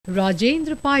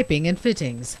Rajendra Piping and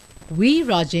Fittings. We,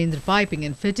 Rajendra Piping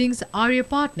and Fittings, are your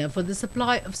partner for the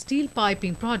supply of steel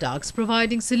piping products,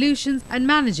 providing solutions and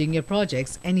managing your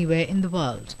projects anywhere in the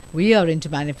world. We are into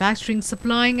manufacturing,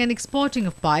 supplying and exporting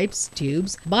of pipes,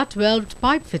 tubes, butt-weld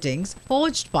pipe fittings,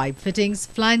 forged pipe fittings,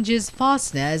 flanges,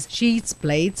 fasteners, sheets,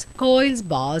 plates, coils,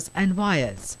 bars and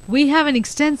wires. We have an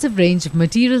extensive range of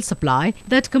material supply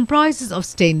that comprises of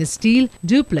stainless steel,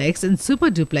 duplex and super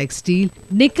duplex steel,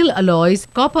 nickel alloys,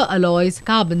 copper alloys,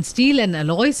 carbon steel and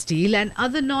alloy steel, and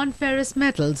other non-ferrous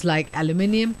metals like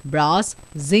aluminium, brass,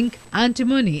 zinc,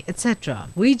 antimony, etc.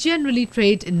 We generally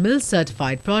trade in mill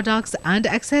certified products and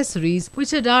accessories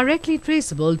which are directly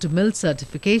traceable to mill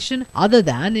certification other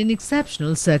than in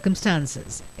exceptional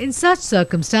circumstances. In such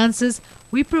circumstances,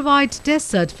 we provide test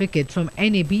certificate from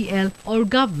NABL or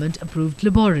government approved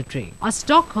laboratory. Our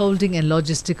stock holding and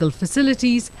logistical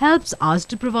facilities helps us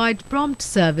to provide prompt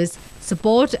service,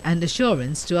 support and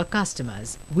assurance to our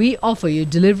customers. We offer you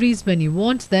deliveries when you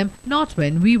want them, not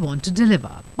when we want to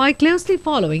deliver. By closely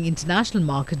following international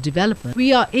market development,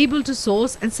 we are able to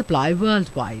source and supply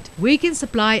worldwide. We can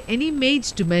supply any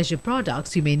made-to-measure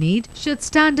products you may need should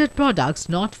standard products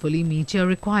not fully meet your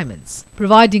requirements.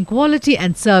 Providing quality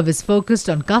and service focused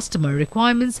on customer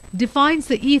requirements defines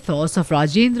the ethos of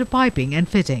Rajendra Piping and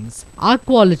Fittings. Our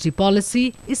quality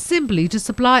policy is simply to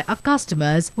supply our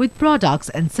customers with products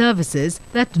and services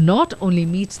that not only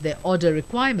meet their order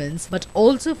requirements but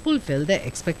also fulfill their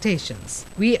expectations.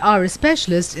 We are a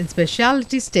specialist in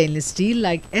specialty stainless steel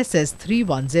like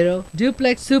SS310,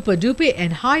 duplex, super dupe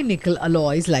and high nickel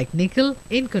alloys like nickel,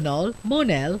 Inconol,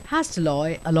 Monel,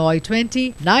 Hastelloy, Alloy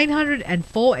 20,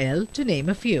 904L to name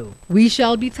a few. We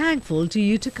shall be thankful to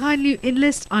you to kindly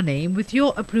enlist our name with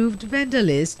your approved vendor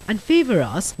list and favor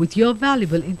us with your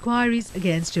valuable inquiries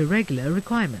against your regular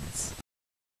requirements.